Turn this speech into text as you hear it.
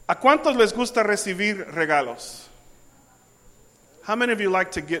¿A cuántos les gusta recibir regalos? How many of you like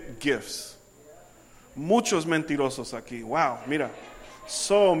to get gifts? Muchos mentirosos aquí. Wow, mira.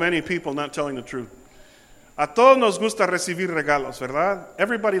 So many people not telling the truth. A todos nos gusta recibir regalos, ¿verdad?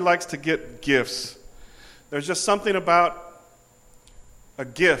 Everybody likes to get gifts. There's just something about a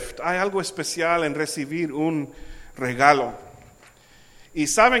gift. Hay algo especial en recibir un regalo. Y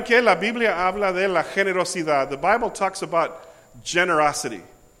 ¿saben qué? La Biblia habla de la generosidad. The Bible talks about generosity.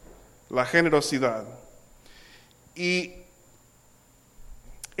 La generosidad. Y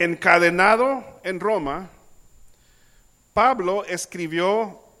encadenado en Roma, Pablo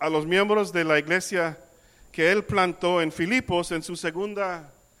escribió a los miembros de la iglesia que él plantó en Filipos en su segunda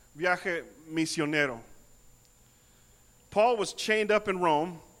viaje misionero. Paul was chained up in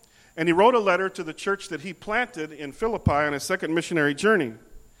Rome, and he wrote a letter to the church that he planted in Philippi on his second missionary journey.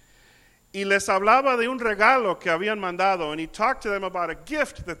 Y les hablaba de un regalo que habían mandado, and he talked to them about a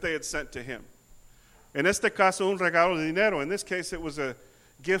gift that they had sent to him. En este caso, un regalo de dinero. In this case, it was a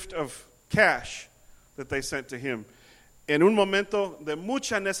gift of cash that they sent to him. En un momento de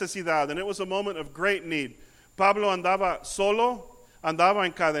mucha necesidad, and it was a moment of great need. Pablo andaba solo, andaba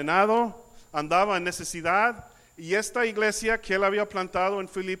encadenado, andaba en necesidad, y esta iglesia que él había plantado en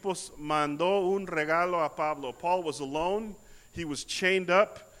Filipos mandó un regalo a Pablo. Paul was alone, he was chained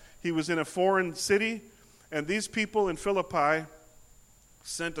up, he was in a foreign city, and these people in Philippi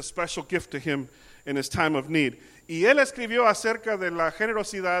sent a special gift to him in his time of need. Y él escribió acerca de la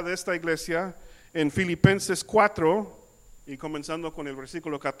generosidad de esta iglesia en Filipenses 4, y comenzando con el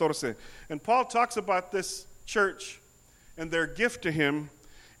versículo 14. And Paul talks about this church and their gift to him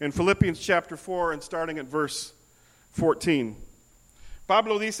in Philippians chapter 4 and starting at verse 14.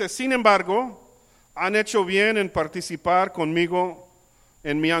 Pablo dice, sin embargo, han hecho bien en participar conmigo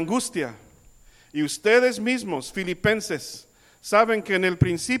en mi angustia. Y ustedes mismos, filipenses, saben que en el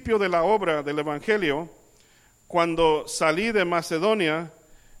principio de la obra del Evangelio, cuando salí de Macedonia,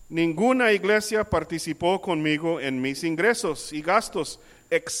 ninguna iglesia participó conmigo en mis ingresos y gastos,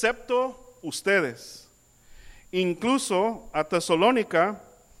 excepto ustedes. Incluso a Tesalónica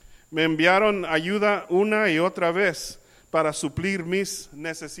me enviaron ayuda una y otra vez para suplir mis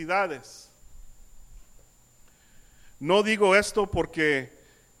necesidades. No digo esto porque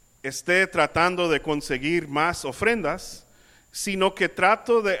esté tratando de conseguir más ofrendas, sino que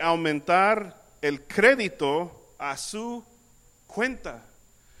trato de aumentar el crédito a su cuenta.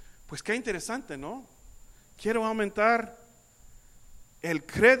 Pues qué interesante, ¿no? Quiero aumentar el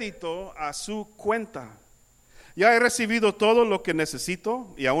crédito a su cuenta. Ya he recibido todo lo que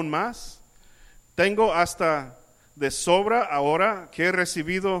necesito y aún más. Tengo hasta de sobra ahora que he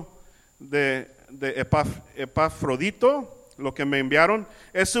recibido de Epafrodito, lo que me enviaron.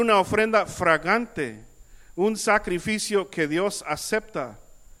 Es una ofrenda fragante, un sacrificio que Dios acepta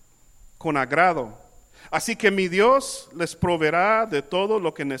con agrado. Así que mi Dios les proveerá de todo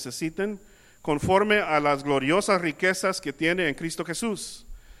lo que necesiten conforme a las gloriosas riquezas que tiene en Cristo Jesús.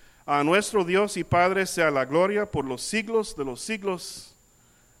 A nuestro Dios y Padre sea la gloria por los siglos de los siglos.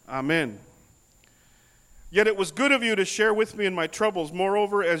 Amén. Yet it was good of you to share with me in my troubles.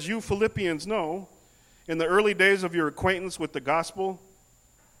 Moreover, as you Philippians know, in the early days of your acquaintance with the gospel,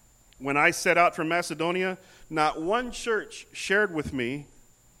 when I set out from Macedonia, not one church shared with me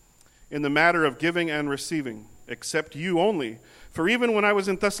in the matter of giving and receiving, except you only. For even when I was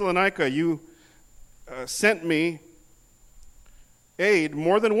in Thessalonica, you sent me aid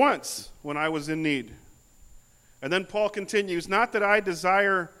more than once when I was in need. And then Paul continues, not that I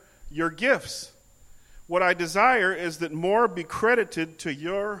desire your gifts. What I desire is that more be credited to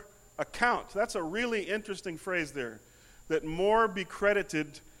your account. That's a really interesting phrase there, that more be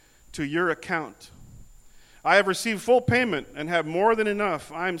credited to your account. I have received full payment and have more than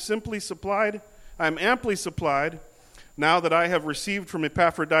enough. I am amply supplied now that I have received from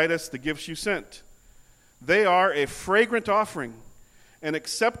Epaphroditus the gifts you sent. They are a fragrant offering, an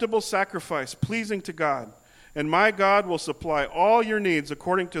acceptable sacrifice, pleasing to God. And my God will supply all your needs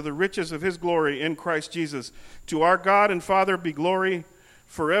according to the riches of his glory in Christ Jesus. To our God and Father be glory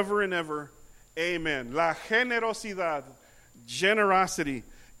forever and ever. Amen. La generosidad, generosity.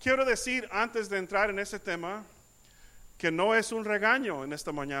 Quiero decir, antes de entrar en ese tema, que no es un regaño en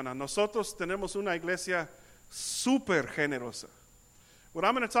esta mañana. Nosotros tenemos una iglesia súper generosa. What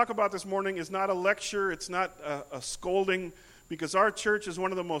I'm going to talk about this morning is not a lecture, it's not a scolding, because our church is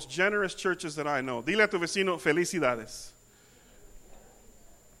one of the most generous churches that I know. Dile a tu vecino, felicidades.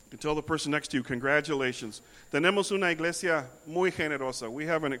 You can tell the person next to you, congratulations. Tenemos una iglesia muy generosa. We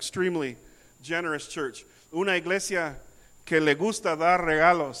have an extremely generous church. Una iglesia que le gusta dar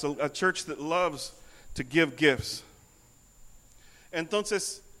regalos, a church that loves to give gifts.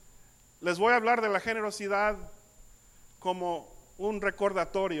 Entonces, les voy a hablar de la generosidad como un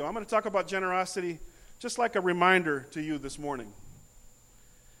recordatorio. I'm going to talk about generosity just like a reminder to you this morning.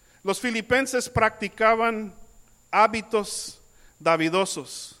 Los filipenses practicaban hábitos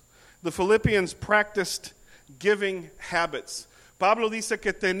davidosos. The Philippians practiced giving habits. Pablo dice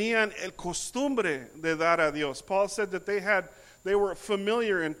que tenían el costumbre de dar a Dios. Paul said that they were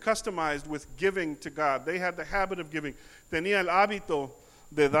familiar and customized with giving to God. They had the habit of giving. Tenía el hábito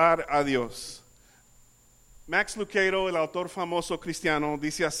de dar a Dios. Max Lucado, el autor famoso cristiano,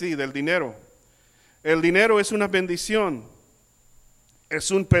 dice así del dinero. El dinero es una bendición,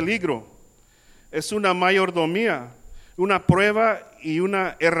 es un peligro, es una mayordomía, una prueba y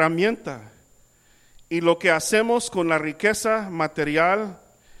una herramienta. Y lo que hacemos con la riqueza material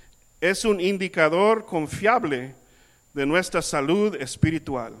es un indicador confiable de nuestra salud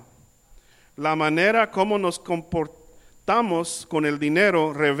espiritual. La manera como nos comportamos con el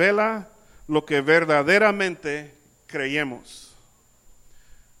dinero revela lo que verdaderamente creemos.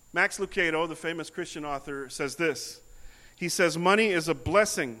 Max Lucado, the famous Christian author, says this. He says, money is a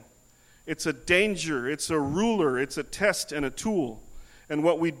blessing, it's a danger, it's a ruler, it's a test and a tool. And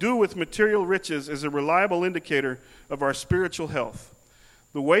what we do with material riches is a reliable indicator of our spiritual health.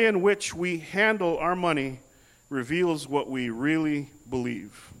 The way in which we handle our money reveals what we really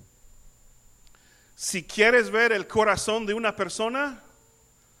believe. Si quieres ver el corazón de una persona,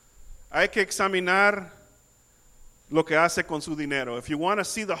 hay que examinar lo que hace con su dinero. If you want to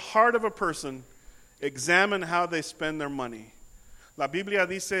see the heart of a person, examine how they spend their money. La Biblia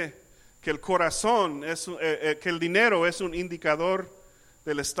dice que el corazón que el dinero es un indicador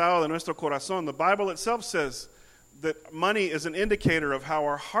del estado de nuestro corazón. The Bible itself says that money is an indicator of how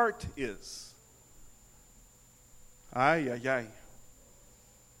our heart is. Ay, ay, ay.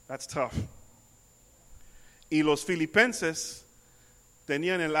 That's tough. Y los filipenses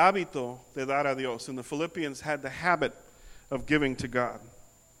tenían el hábito de dar a Dios, and the Philippians had the habit of giving to God.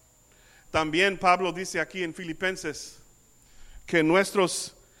 También Pablo dice aquí en Filipenses que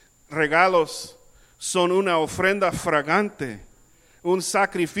nuestros regalos son una ofrenda fragante, un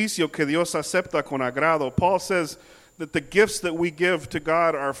sacrificio que Dios acepta con agrado. Paul says that the gifts that we give to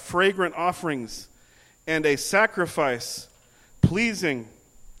God are fragrant offerings and a sacrifice pleasing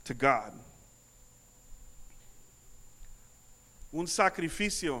to God. Un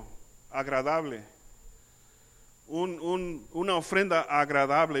sacrificio agradable, una ofrenda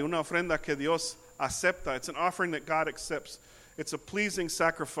agradable, una ofrenda que Dios acepta. It's an offering that God accepts. It's a pleasing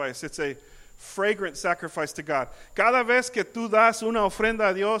sacrifice. It's a fragrant sacrifice to God. Cada vez que tú das una ofrenda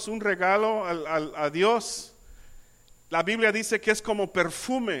a Dios, un regalo a Dios, la Biblia dice que es como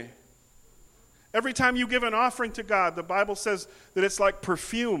perfume. Every time you give an offering to God, the Bible says that it's like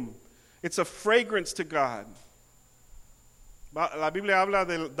perfume. It's a fragrance to God. La Biblia habla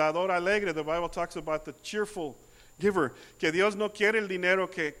del dador alegre. The Bible talks about the cheerful giver. Que Dios no quiere el dinero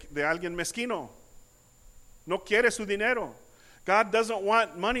de alguien mezquino. No quiere su dinero. God doesn't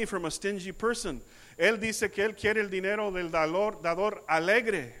want money from a stingy person. Él dice que Él quiere el dinero del dador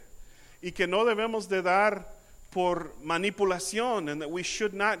alegre. Y que no debemos de dar por manipulación. And that we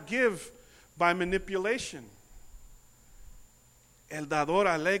should not give by manipulation. El dador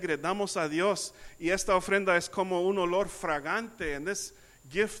alegre, damos a Dios, y esta ofrenda es como un olor fragante, and this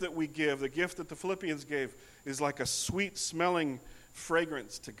gift that we give, the gift that the Philippians gave, is like a sweet smelling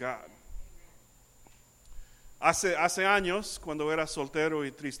fragrance to God. Hace años, cuando era soltero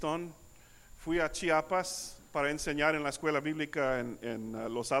y tristón, fui a Chiapas para enseñar en la escuela bíblica en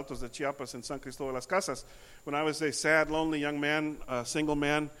Los Altos de Chiapas, en San Cristóbal de las Casas. When I was a sad, lonely young man, a single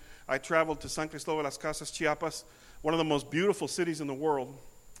man, I traveled to San Cristóbal de las Casas, Chiapas, one of the most beautiful cities in the world,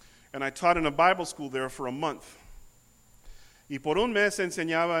 and I taught in a Bible school there for a month. Y por un mes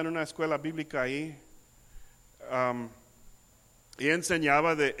enseñaba en una escuela bíblica ahí, y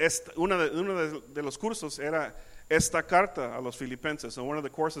enseñaba uno de los cursos era esta carta a los filipenses, and one of the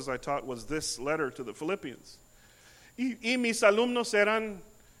courses I taught was this letter to the Philippians. Y mis alumnos eran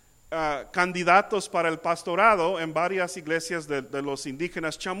candidatos para el pastorado en varias iglesias de los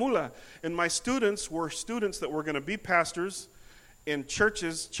indígenas Chamula. And my students were students that were going to be pastors in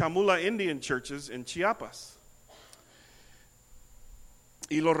churches, Chamula Indian churches in Chiapas.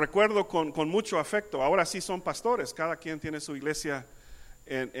 Y los recuerdo con mucho afecto. Ahora sí son pastores. Cada quien tiene su iglesia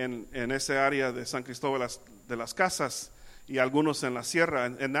en ese área de San Cristóbal de las Casas y algunos en la sierra.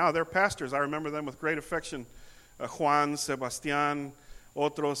 And now they're pastors. I remember them with great affection. Juan, Sebastián,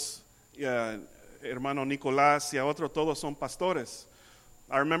 otros, hermano Nicolás y a otros, todos son pastores.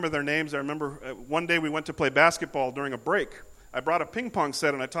 I remember their names. I remember one day we went to play basketball during a break. I brought a ping pong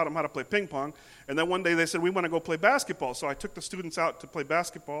set and I taught them how to play ping pong. And then one day they said, we want to go play basketball. So I took the students out to play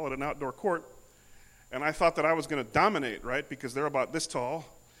basketball at an outdoor court. And I thought that I was going to dominate, right? Because they're about this tall.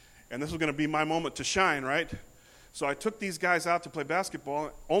 And this was going to be my moment to shine, right? So I took these guys out to play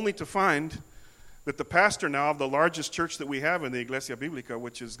basketball, only to find that the pastor now of the largest church that we have in the Iglesia Biblica,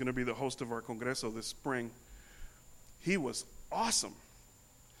 which is going to be the host of our Congreso this spring, he was awesome.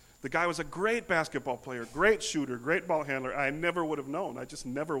 The guy was a great basketball player, great shooter, great ball handler. I never would have known. I just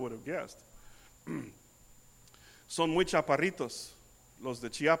never would have guessed. Son muy chaparritos, los de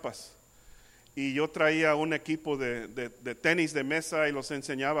Chiapas. Y yo traía un equipo de tenis de mesa y los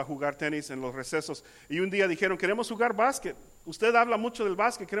enseñaba a jugar tenis en los recesos. Y un día dijeron, queremos jugar básquet. Usted habla mucho del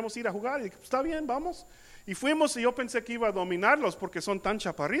básquet, queremos ir a jugar. Y dije, está bien, vamos. Y fuimos y yo pensé que iba a dominarlos porque son tan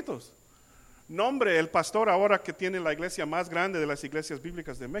chaparritos. No, hombre, el pastor ahora que tiene la iglesia más grande de las iglesias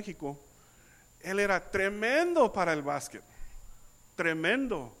bíblicas de México, él era tremendo para el básquet.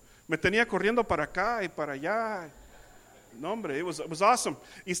 Tremendo. Me tenía corriendo para acá y para allá. No, hombre, it was awesome.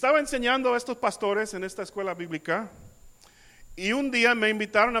 Y estaba enseñando a estos pastores en esta escuela bíblica. Y un día me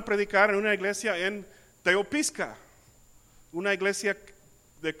invitaron a predicar en una iglesia en Teopisca, una iglesia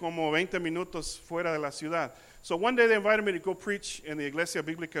de como 20 minutos fuera de la ciudad. So one day they invited me to go preach in the Iglesia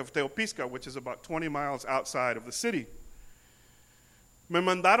Bíblica of Teopisca, which is about 20 miles outside of the city. Me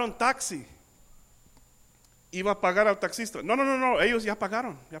mandaron taxi. Iba a pagar al taxista. No, ellos ya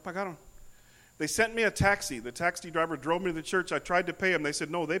pagaron. They sent me a taxi. The taxi driver drove me to the church. I tried to pay him. They said,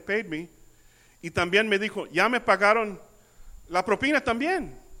 no, they paid me. Y también me dijo, ya me pagaron la propina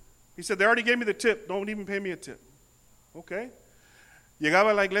también. He said, they already gave me the tip. Don't even pay me a tip. Okay.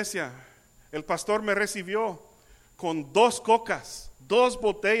 Llegaba a la iglesia. El pastor me recibió con 2 cocas, 2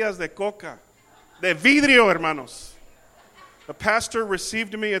 botellas de coca, de vidrio, hermanos. The pastor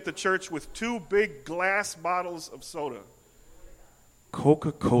received me at the church with 2 big glass bottles of soda.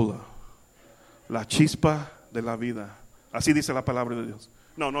 Coca-Cola, la chispa de la vida. Así dice la palabra de Dios.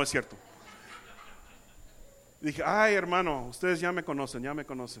 No es cierto. Dije, ay, hermano, ustedes ya me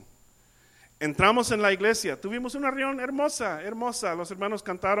conocen. Entramos en la iglesia, tuvimos una reunión hermosa. Los hermanos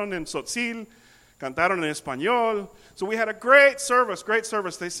cantaron en tzotzil, cantaron en español. So we had a great service.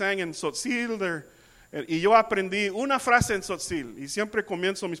 They sang in tzotzil there. Y yo aprendí una frase en tzotzil. Y siempre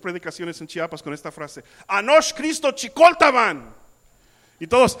comienzo mis predicaciones en Chiapas con esta frase. Anosh Cristo chicoltaban. Y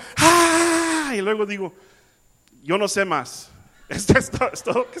todos, ¡ah! Y luego digo, yo no sé más. Es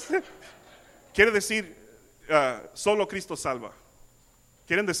todo que sé. Quiere decir, solo Cristo salva.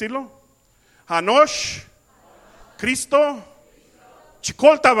 ¿Quieren decirlo? Anosh Cristo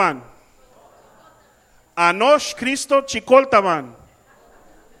chicoltaban. Anosh Cristo chicoltaban.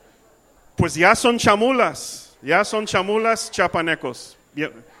 Pues ya son chamulas chapanecos.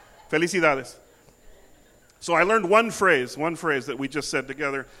 Felicidades. So I learned one phrase that we just said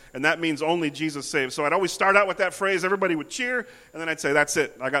together, and that means only Jesus saves. So I'd always start out with that phrase, everybody would cheer, and then I'd say, that's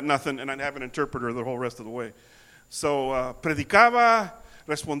it, I got nothing, and I'd have an interpreter the whole rest of the way. So predicaba,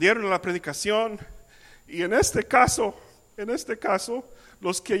 respondieron a la predicación, y en este caso,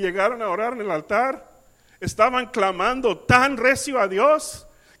 los que llegaron a orar en el altar estaban clamando tan recio a Dios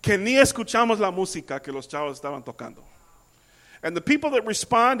que ni escuchamos la música que los chavos estaban tocando. And the people that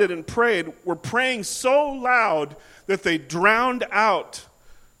responded and prayed were praying so loud that they drowned out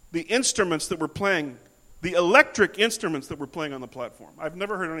the instruments that were playing, the electric instruments that were playing on the platform. I've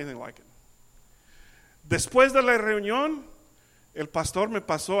never heard anything like it. Después de la reunión, el pastor me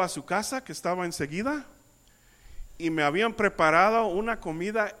pasó a su casa, que estaba enseguida, y me habían preparado una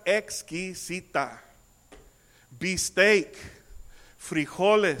comida exquisita. Beefsteak,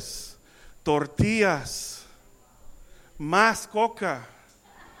 frijoles, tortillas, más coca,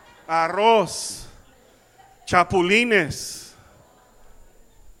 arroz, chapulines.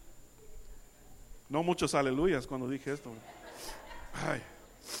 No muchos aleluyas cuando dije esto. Ay.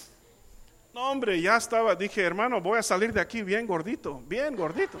 No, hombre, ya estaba, dije, hermano, voy a salir de aquí bien gordito.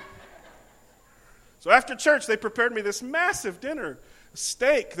 So after church, they prepared me this massive dinner,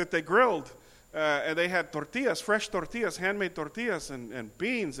 steak that they grilled. And they had tortillas, fresh tortillas, handmade tortillas, and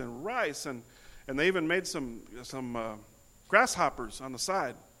beans and rice, and they even made some grasshoppers on the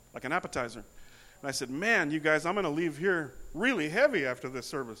side, like an appetizer. And I said, man, you guys, I'm going to leave here really heavy after this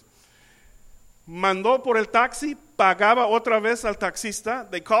service. Mandó por el taxi, pagaba otra vez al taxista.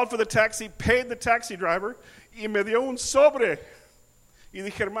 They called for the taxi, paid the taxi driver, y me dio un sobre. Y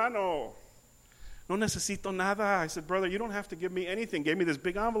dije, hermano, no necesito nada. I said, brother, you don't have to give me anything. Gave me this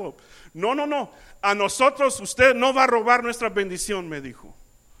big envelope. No. A nosotros usted no va a robar nuestra bendición, me dijo.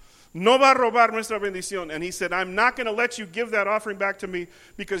 No va a robar nuestra bendición. And he said, I'm not going to let you give that offering back to me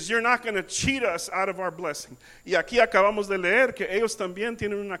because you're not going to cheat us out of our blessing. Y aquí acabamos de leer que ellos también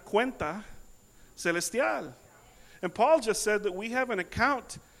tienen una cuenta celestial. And Paul just said that we have an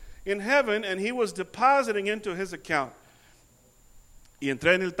account in heaven, and he was depositing into his account. Y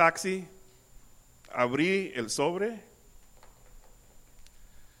entré en el taxi, abrí el sobre.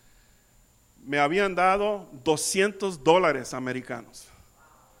 Me habían dado $200 americanos.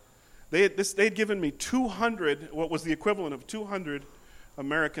 They'd given me 200, what was the equivalent of 200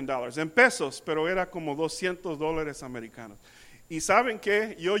 American dollars. En pesos, pero era como $200 americanos. Y ¿saben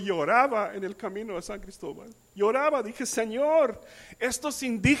qué? Yo lloraba en el camino a San Cristóbal. Lloraba, dije, Señor, estos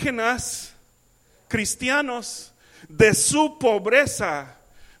indígenas cristianos de su pobreza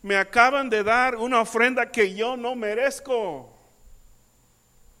me acaban de dar una ofrenda que yo no merezco.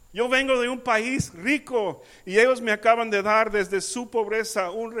 Yo vengo de un país rico y ellos me acaban de dar desde su pobreza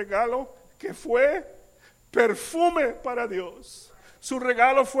un regalo que fue perfume para Dios. Su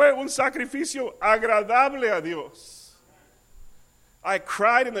regalo fue un sacrificio agradable a Dios. I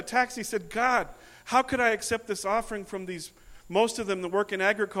cried in the taxi, said, God, how could I accept this offering from these, most of them that work in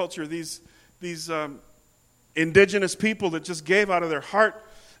agriculture, these indigenous people that just gave out of their heart.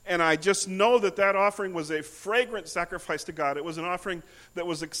 And I just know that that offering was a fragrant sacrifice to God. It was an offering that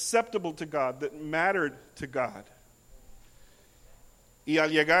was acceptable to God, that mattered to God. Y al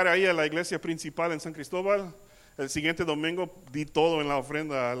llegar ahí a la iglesia principal en San Cristóbal, el siguiente domingo di todo en la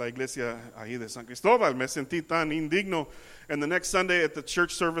ofrenda a la iglesia ahí de San Cristóbal. Me sentí tan indigno. And the next Sunday at the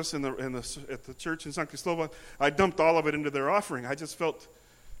church service at the church in San Cristóbal, I dumped all of it into their offering. I just felt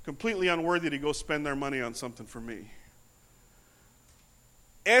completely unworthy to go spend their money on something for me.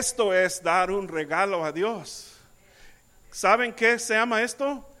 Esto es dar un regalo a Dios. ¿Saben qué se llama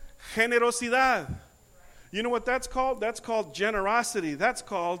esto? Generosidad. You know what that's called? That's called generosity. That's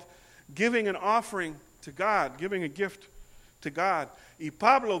called giving an offering to God, giving a gift to God. Y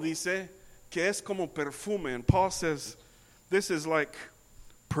Pablo dice que es como perfume. And Paul says, this is like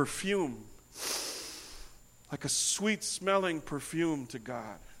perfume, like a sweet-smelling perfume to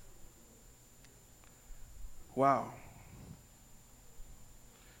God. Wow.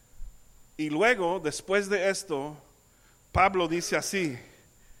 Y luego, después de esto, Pablo dice así,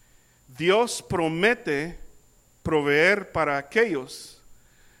 Dios promete proveer para aquellos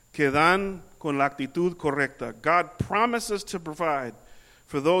que dan con la actitud correcta. God promises to provide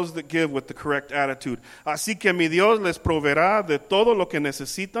for those that give with the correct attitude. Así que mi Dios les proveerá de todo lo que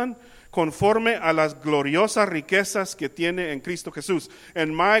necesitan conforme a las gloriosas riquezas que tiene en Cristo Jesús.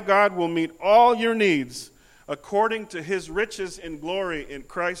 And my God will meet all your needs according to his riches in glory in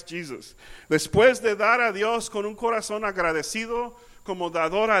Christ Jesus. Después de dar a Dios con un corazón agradecido, como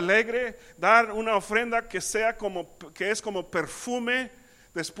dador alegre, dar una ofrenda que es como perfume,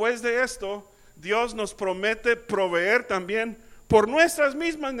 después de esto, Dios nos promete proveer también por nuestras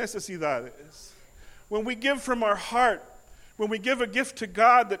mismas necesidades. When we give from our heart, when we give a gift to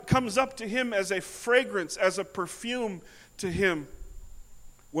God that comes up to him as a fragrance, as a perfume to him,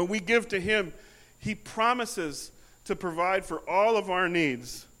 when we give to him, he promises to provide for all of our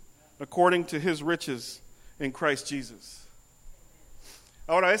needs according to his riches in Christ Jesus.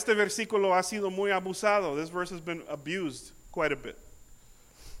 Ahora, este versículo ha sido muy abusado. This verse has been abused quite a bit.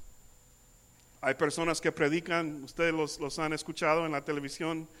 Hay personas que predican, ustedes los han escuchado en la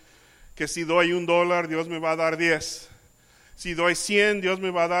televisión, que si doy $1, Dios me va a dar 10. Si doy 100, Dios me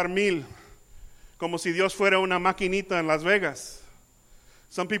va a dar 1,000. Como si Dios fuera una maquinita en Las Vegas.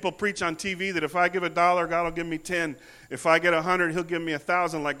 Some people preach on TV that if I give $1, God will give me 10. If I get 100, he'll give me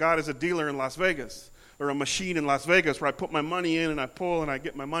 1,000, like God is a dealer in Las Vegas, or a machine in Las Vegas where I put my money in and I pull and I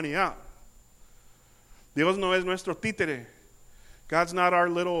get my money out. Dios no es nuestro títere. God's not our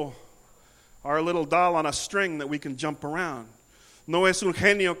little doll on a string that we can jump around. No es un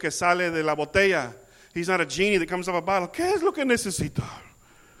genio que sale de la botella. He's not a genie that comes up a bottle. ¿Qué es lo que necesito?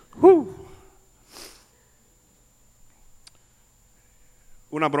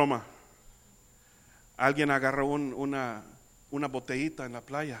 Una broma. Alguien agarró una botellita en la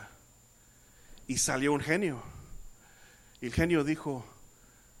playa y salió un genio. Y el genio dijo,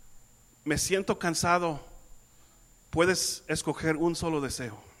 me siento cansado, puedes escoger un solo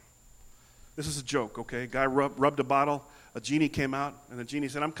deseo. This is a joke, okay? Guy rubbed a bottle, a genie came out, and the genie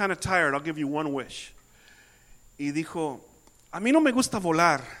said, I'm kind of tired, I'll give you one wish. Y dijo, a mí no me gusta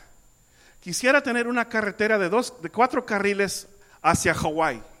volar. Quisiera tener una carretera de 4 carriles hacia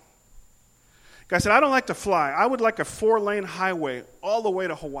Hawaii. Guy said, I don't like to fly. I would like a 4-lane highway all the way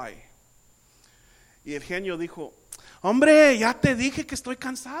to Hawaii. Y el genio dijo, hombre, ya te dije que estoy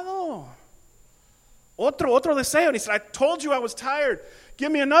cansado. Otro deseo. And he said, I told you I was tired.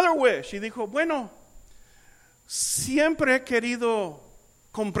 Give me another wish. Y dijo, bueno, siempre he querido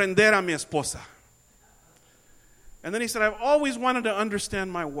comprender a mi esposa. And then he said, I've always wanted to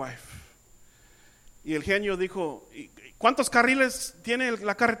understand my wife. Y el genio dijo, ¿cuántos carriles tiene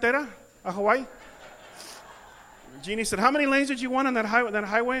la carretera a Hawaii? Genie said, how many lanes did you want on that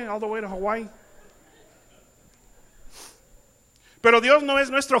highway all the way to Hawaii? Pero Dios no es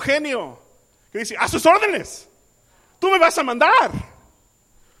nuestro genio que dice, a sus órdenes, tú me vas a mandar.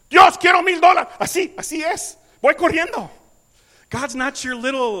 Dios, quiero $1,000. Así es. Voy corriendo. God's not your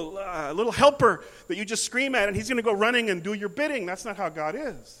little helper that you just scream at and he's going to go running and do your bidding. That's not how God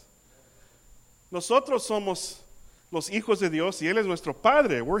is. Nosotros somos los hijos de Dios y Él es nuestro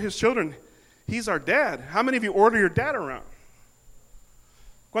Padre. We're His children. He's our dad. How many of you order your dad around?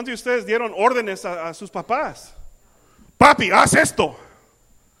 ¿Cuántos de ustedes dieron órdenes a sus papás? Papi, haz esto.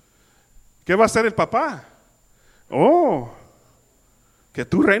 ¿Qué va a hacer el papá? Oh, que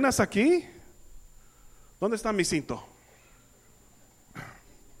tú reinas aquí. ¿Dónde está mi cinto?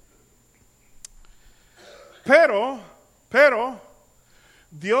 Pero,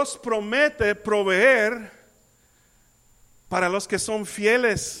 Dios promete proveer para los que son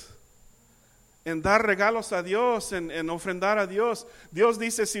fieles en dar regalos a Dios, en ofrendar a Dios. Dios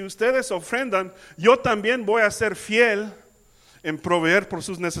dice, si ustedes ofrendan, yo también voy a ser fiel en proveer por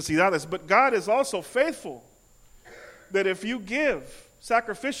sus necesidades. But God is also faithful that if you give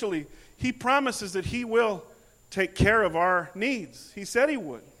sacrificially, He promises that He will take care of our needs. He said He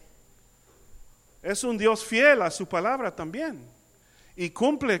would. Es un Dios fiel a su palabra también y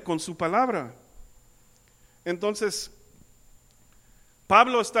cumple con su palabra. Entonces,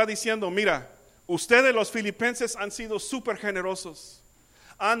 Pablo está diciendo, mira, ustedes los filipenses han sido súper generosos,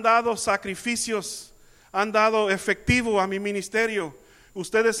 han dado sacrificios, han dado efectivo a mi ministerio,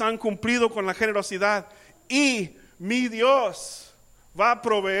 ustedes han cumplido con la generosidad y mi Dios va a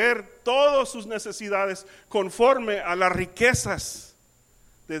proveer todas sus necesidades conforme a las riquezas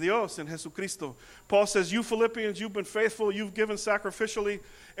de Dios en Jesucristo. Paul says, you Philippians, you've been faithful, you've given sacrificially,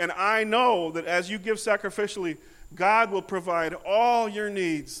 and I know that as you give sacrificially, God will provide all your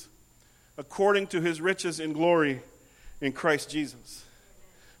needs according to His riches in glory in Christ Jesus.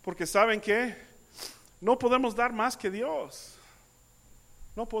 Porque ¿saben qué? No podemos dar más que Dios.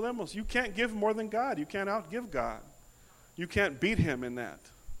 No podemos. You can't give more than God. You can't outgive God. You can't beat Him in that.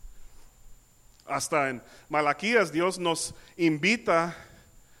 Hasta en Malaquías Dios nos invita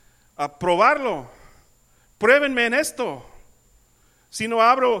a probarlo. Pruébenme en esto. Si no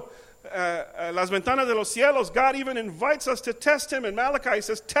abro las ventanas de los cielos, God even invites us to test Him. In Malachi He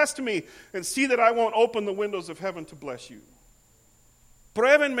says, test me and see that I won't open the windows of heaven to bless you.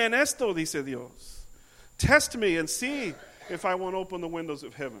 Pruébenme en esto, dice Dios. Test me and see if I won't open the windows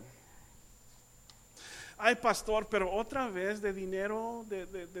of heaven. Ay, pastor, pero otra vez de dinero,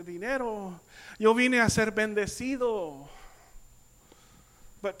 de dinero. Yo vine a ser bendecido.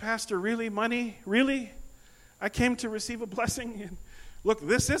 But pastor, really, money? Really? I came to receive a blessing. And look,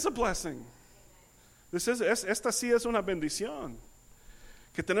 this is a blessing. Esta sí es una bendición.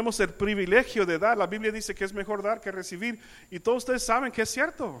 Que tenemos el privilegio de dar. La Biblia dice que es mejor dar que recibir. Y todos ustedes saben que es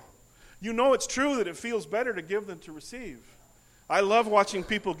cierto. You know it's true that it feels better to give than to receive. I love watching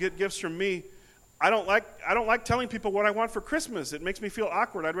people get gifts from me. I don't like telling people what I want for Christmas. It makes me feel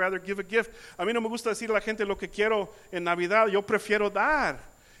awkward. I'd rather give a gift. A mí no me gusta decir a la gente lo que quiero en Navidad. Yo prefiero dar.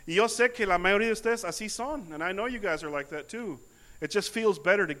 Y yo sé que la mayoría de ustedes así son. And I know you guys are like that too. It just feels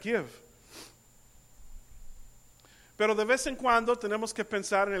better to give. Pero de vez en cuando tenemos que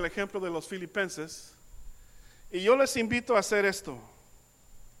pensar en el ejemplo de los filipenses. Y yo les invito a hacer esto.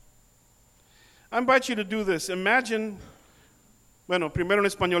 I invite you to do this. Imagine, bueno, primero en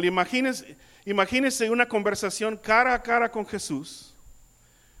español, imagínese una conversación cara a cara con Jesús,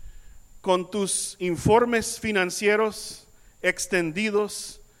 con tus informes financieros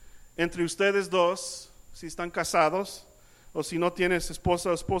extendidos entre ustedes dos, si están casados, o si no tienes esposa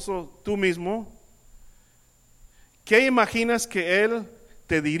o esposo, tú mismo. ¿Qué imaginas que Él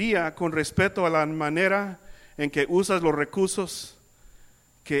te diría con respecto a la manera en que usas los recursos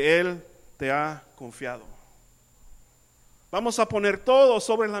que Él te ha confiado? Vamos a poner todo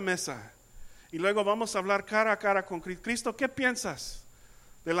sobre la mesa y luego vamos a hablar cara a cara con Cristo. ¿Qué piensas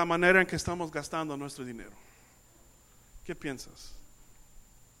de la manera en que estamos gastando nuestro dinero? ¿Qué piensas?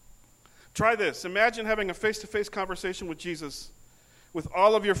 Try this. Imagine having a face-to-face conversation with Jesus with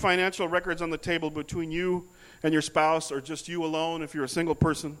all of your financial records on the table between you and your spouse, or just you alone if you're a single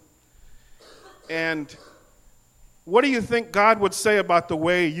person. And what do you think God would say about the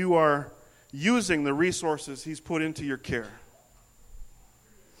way you are using the resources He's put into your care?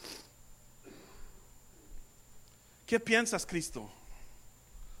 ¿Qué piensas, Cristo?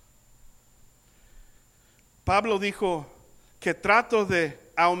 Pablo dijo que trato de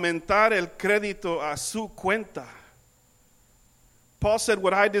aumentar el crédito a su cuenta. Paul said,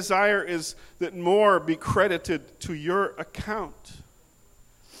 what I desire is that more be credited to your account.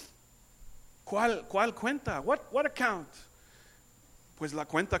 ¿Cuál cuenta? What account? Pues la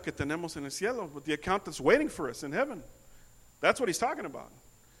cuenta que tenemos en el cielo, but the account that's waiting for us in heaven. That's what he's talking about.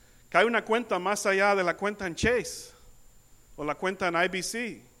 Que hay una cuenta más allá de la cuenta en Chase o la cuenta en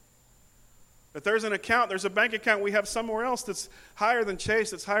IBC. That there's an account, there's a bank account we have somewhere else that's higher than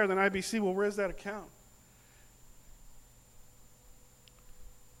Chase, that's higher than IBC. Well, where's that account?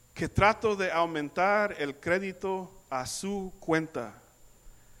 Que trato de aumentar el crédito a su cuenta.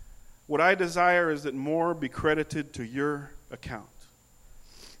 What I desire is that more be credited to your account.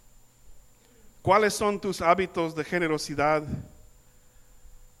 ¿Cuáles son tus hábitos de generosidad?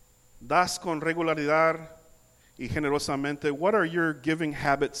 ¿Das con regularidad y generosamente? What are your giving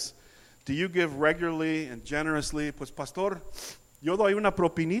habits? Do you give regularly and generously? Pues pastor, yo doy una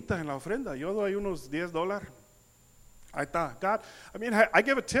propinita en la ofrenda. Yo doy unos $10. Ahí está. God, I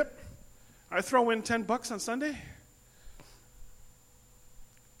give a tip. I throw in $10 on Sunday.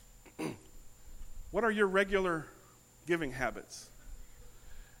 What are your regular giving habits?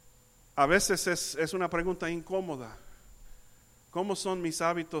 A veces es una pregunta incómoda. ¿Cómo son mis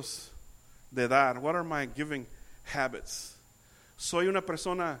hábitos de dar? What are my giving habits? ¿Soy una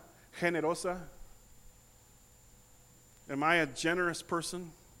persona generosa? Am I a generous person?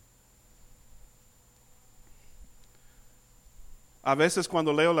 A veces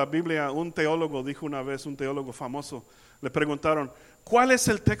cuando leo la Biblia, un teólogo dijo una vez, un teólogo famoso, le preguntaron, ¿cuál es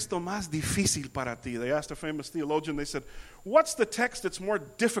el texto más difícil para ti? They asked a famous theologian, they said, what's the text that's more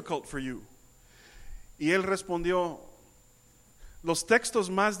difficult for you? Y él respondió, los textos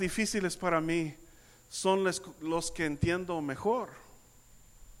más difíciles para mí son los que entiendo mejor.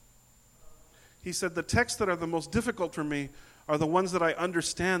 He said, the texts that are the most difficult for me are the ones that I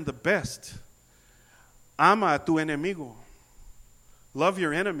understand the best. Ama a tu enemigo. Love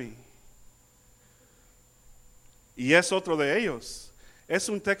your enemy. Y es otro de ellos. Es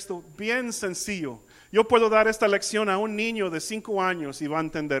un texto bien sencillo. Yo puedo dar esta lección a un niño de 5 años y va a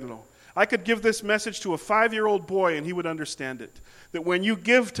entenderlo. I could give this message to a 5-year-old boy and he would understand it. That when you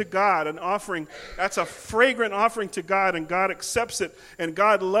give to God an offering, that's a fragrant offering to God and God accepts it and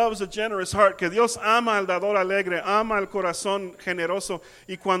God loves a generous heart. Que Dios ama al dador alegre, ama al corazón generoso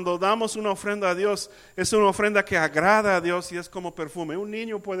y cuando damos una ofrenda a Dios, es una ofrenda que agrada a Dios y es como perfume. Un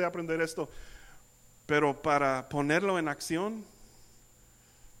niño puede aprender esto, pero para ponerlo en acción,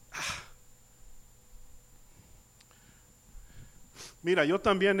 mira, yo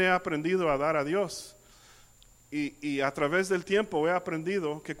también he aprendido a dar a Dios y a través del tiempo he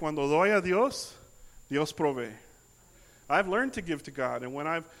aprendido que cuando doy a Dios, Dios provee. I've learned to give to God, and when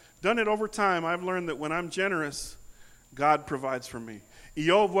I've done it over time, I've learned that when I'm generous, God provides for me. Y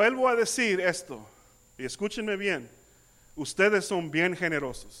yo vuelvo a decir esto, y escúchenme bien, ustedes son bien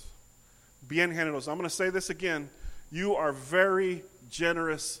generosos, bien generosos. I'm going to say this again, you are very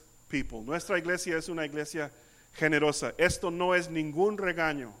generous people. Nuestra iglesia es una iglesia generosa. Esto no es ningún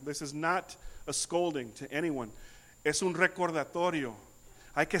regaño. This is not a scolding to anyone. Es un recordatorio.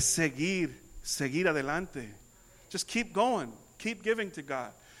 Hay que seguir adelante. Just keep going. Keep giving to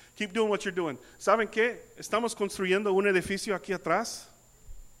God. Keep doing what you're doing. ¿Saben qué? Estamos construyendo un edificio aquí atrás.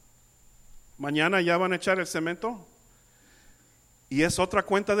 Mañana ya van a echar el cemento. Y es otra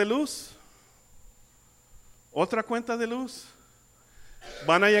cuenta de luz. Otra cuenta de luz.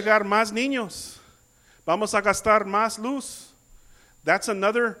 Van a llegar más niños. Vamos a gastar más luz. That's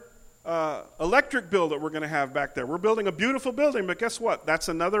another electric bill that we're going to have back there. We're building a beautiful building, but guess what? That's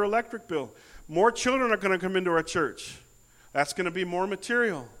another electric bill. More children are going to come into our church. That's going to be more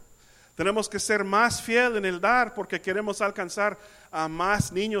material. Tenemos que ser más fiel en el dar porque queremos alcanzar a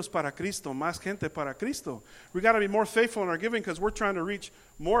más niños para Cristo, más gente para Cristo. We got to be more faithful in our giving because we're trying to reach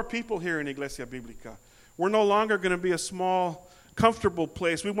more people here in Iglesia Bíblica. We're no longer going to be a small, comfortable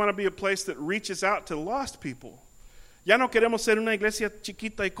place. We want to be a place that reaches out to lost people. Ya no queremos ser una iglesia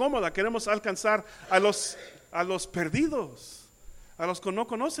chiquita y cómoda. Queremos alcanzar a los perdidos, a los que no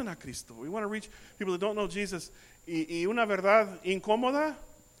conocen a Cristo. We want to reach people that don't know Jesus. Y una verdad incómoda,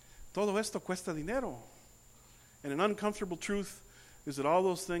 todo esto cuesta dinero. And an uncomfortable truth is that all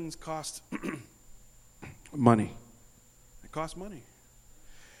those things cost money. They cost money.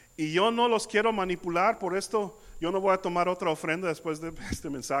 Y yo no los quiero manipular, por esto yo no voy a tomar otra ofrenda después de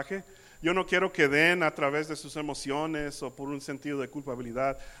este mensaje. Yo no quiero que den a través de sus emociones o por un sentido de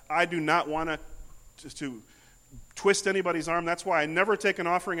culpabilidad. I do not want to twist anybody's arm. That's why I never take an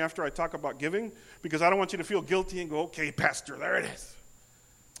offering after I talk about giving, because I don't want you to feel guilty and go, okay, pastor, there it is.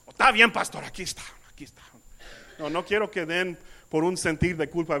 Está bien, pastor, aquí está. No quiero que den por un sentir de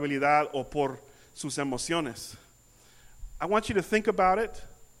culpabilidad o por sus emociones. I want you to think about it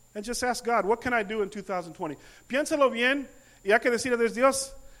and just ask God, what can I do in 2020? Piénsalo bien y hay que decir a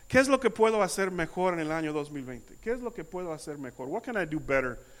Dios, ¿qué es lo que puedo hacer mejor en el año 2020? ¿Qué es lo que puedo hacer mejor? What can I do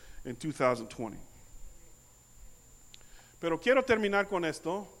better in 2020? Pero quiero terminar con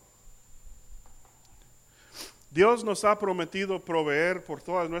esto. Dios nos ha prometido proveer por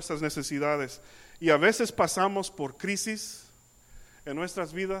todas nuestras necesidades y a veces pasamos por crisis en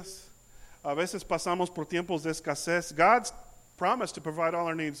nuestras vidas. A veces pasamos por tiempos de escasez. God's promised to provide all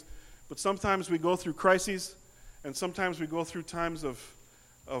our needs, but sometimes we go through crises and sometimes we go through times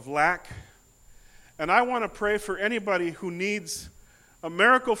of lack. And I want to pray for anybody who needs a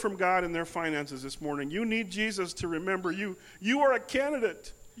miracle from God in their finances this morning. You need Jesus to remember you. You are a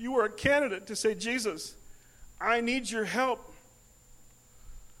candidate. You are a candidate to say, Jesus, I need your help.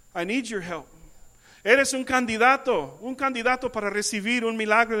 I need your help. Eres un candidato para recibir un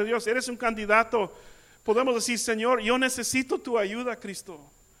milagro de Dios. Eres un candidato. Podemos decir, Señor, yo necesito tu ayuda, Cristo.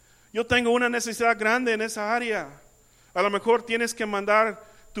 Yo tengo una necesidad grande en esa área. A lo mejor tienes que mandar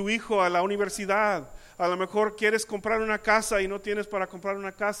tu hijo a la universidad. A lo mejor quieres comprar una casa y no tienes para comprar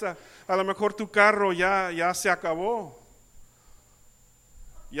una casa. A lo mejor tu carro ya se acabó.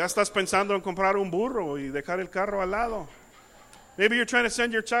 Ya estás pensando en comprar un burro y dejar el carro al lado. Maybe you're trying to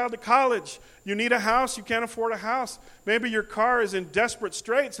send your child to college. You need a house, you can't afford a house. Maybe your car is in desperate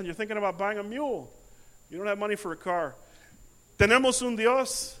straits and you're thinking about buying a mule. You don't have money for a car. Tenemos un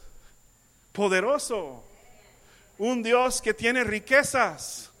Dios poderoso. Un Dios que tiene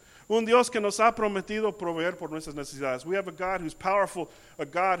riquezas. Un Dios que nos ha prometido proveer por nuestras necesidades. We have a God who's powerful, a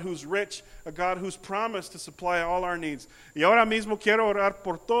God who's rich, a God who's promised to supply all our needs. Y ahora mismo quiero orar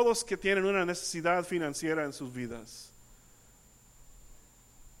por todos que tienen una necesidad financiera en sus vidas.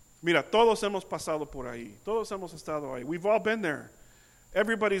 Mira, todos hemos pasado por ahí. Todos hemos estado ahí. We've all been there.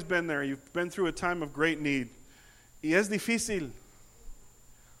 Everybody's been there. You've been through a time of great need. Y es difícil.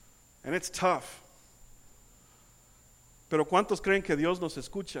 And it's tough. Pero ¿cuántos creen que Dios nos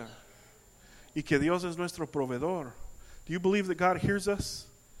escucha? Y que Dios es nuestro proveedor. Do you believe that God hears us?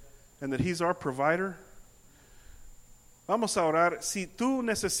 And that He's our provider? Vamos a orar. Si tú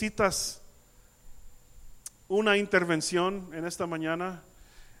necesitas una intervención en esta mañana,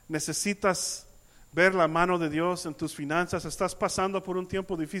 necesitas ver la mano de Dios en tus finanzas, estás pasando por un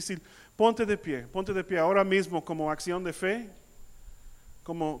tiempo difícil, ponte de pie ahora mismo como acción de fe,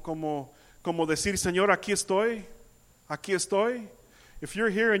 como decir, Señor, aquí estoy. If you're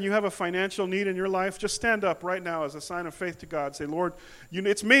here and you have a financial need in your life, just stand up right now as a sign of faith to God. Say, Lord,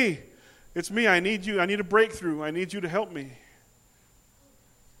 it's me. I need you. I need a breakthrough. I need you to help me.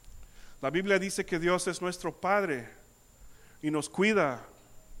 La Biblia dice que Dios es nuestro Padre y nos cuida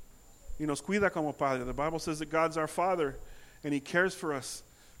como Padre. The Bible says that God's our Father and He cares for us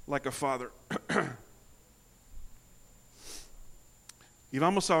like a father. Y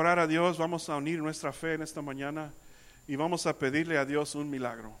vamos a orar a Dios, vamos a unir nuestra fe en esta mañana y vamos a pedirle a Dios un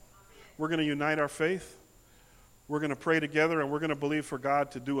milagro. We're going to unite our faith. We're going to pray together and we're going to believe for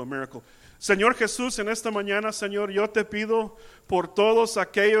God to do a miracle. Señor Jesús, en esta mañana, Señor, yo te pido por todos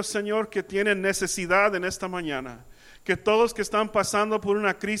aquellos, Señor, que tienen necesidad en esta mañana. Que todos que están pasando por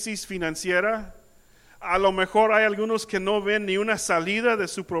una crisis financiera, a lo mejor hay algunos que no ven ni una salida de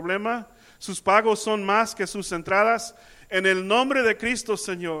su problema, sus pagos son más que sus entradas. En el nombre de Cristo,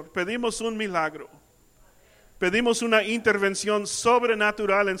 Señor, pedimos un milagro. Pedimos una intervención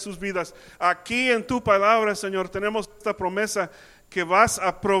sobrenatural en sus vidas. Aquí en tu palabra, Señor, tenemos esta promesa que vas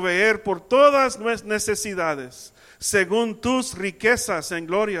a proveer por todas nuestras necesidades, según tus riquezas en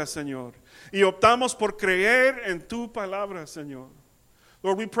gloria, Señor. Y optamos por creer en tu palabra, Señor.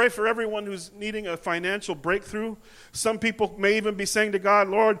 Lord, we pray for everyone who's needing a financial breakthrough. Some people may even be saying to God,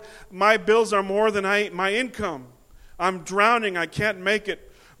 Lord, my bills are more than my income. I'm drowning, I can't make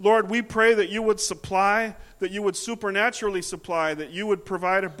it. Lord, we pray that you would supply, that you would supernaturally supply, that you would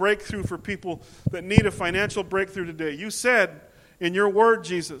provide a breakthrough for people that need a financial breakthrough today. You said in your word,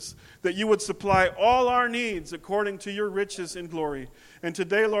 Jesus, that you would supply all our needs according to your riches in glory. And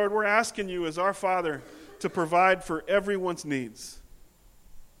today, Lord, we're asking you as our Father to provide for everyone's needs.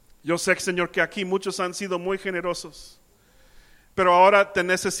 Yo sé, Señor, que aquí muchos han sido muy generosos. Pero ahora te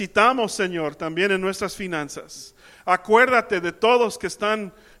necesitamos, Señor, también en nuestras finanzas. Acuérdate de todos que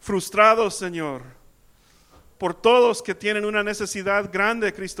están frustrados, Señor. Por todos que tienen una necesidad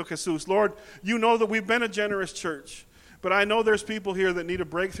grande, Cristo Jesús. Lord, you know that we've been a generous church. But I know there's people here that need a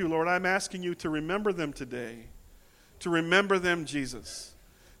breakthrough, Lord. I'm asking you to remember them today. to remember them, Jesus,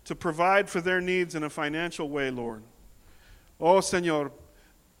 to provide for their needs in a financial way, Lord. Oh, Señor,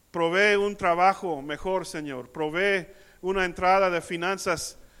 provee un trabajo mejor, Señor. Provee una entrada de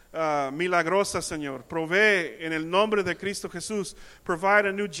finanzas milagrosa, Señor. Provee en el nombre de Cristo Jesús. Provide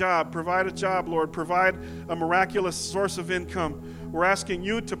a new job. Provide a job, Lord. Provide a miraculous source of income. We're asking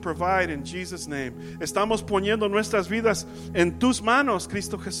you to provide in Jesus' name. Estamos poniendo nuestras vidas en tus manos,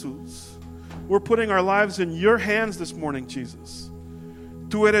 Cristo Jesús. We're putting our lives in your hands this morning, Jesus.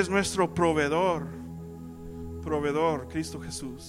 Tú eres nuestro proveedor. Proveedor, Cristo Jesús.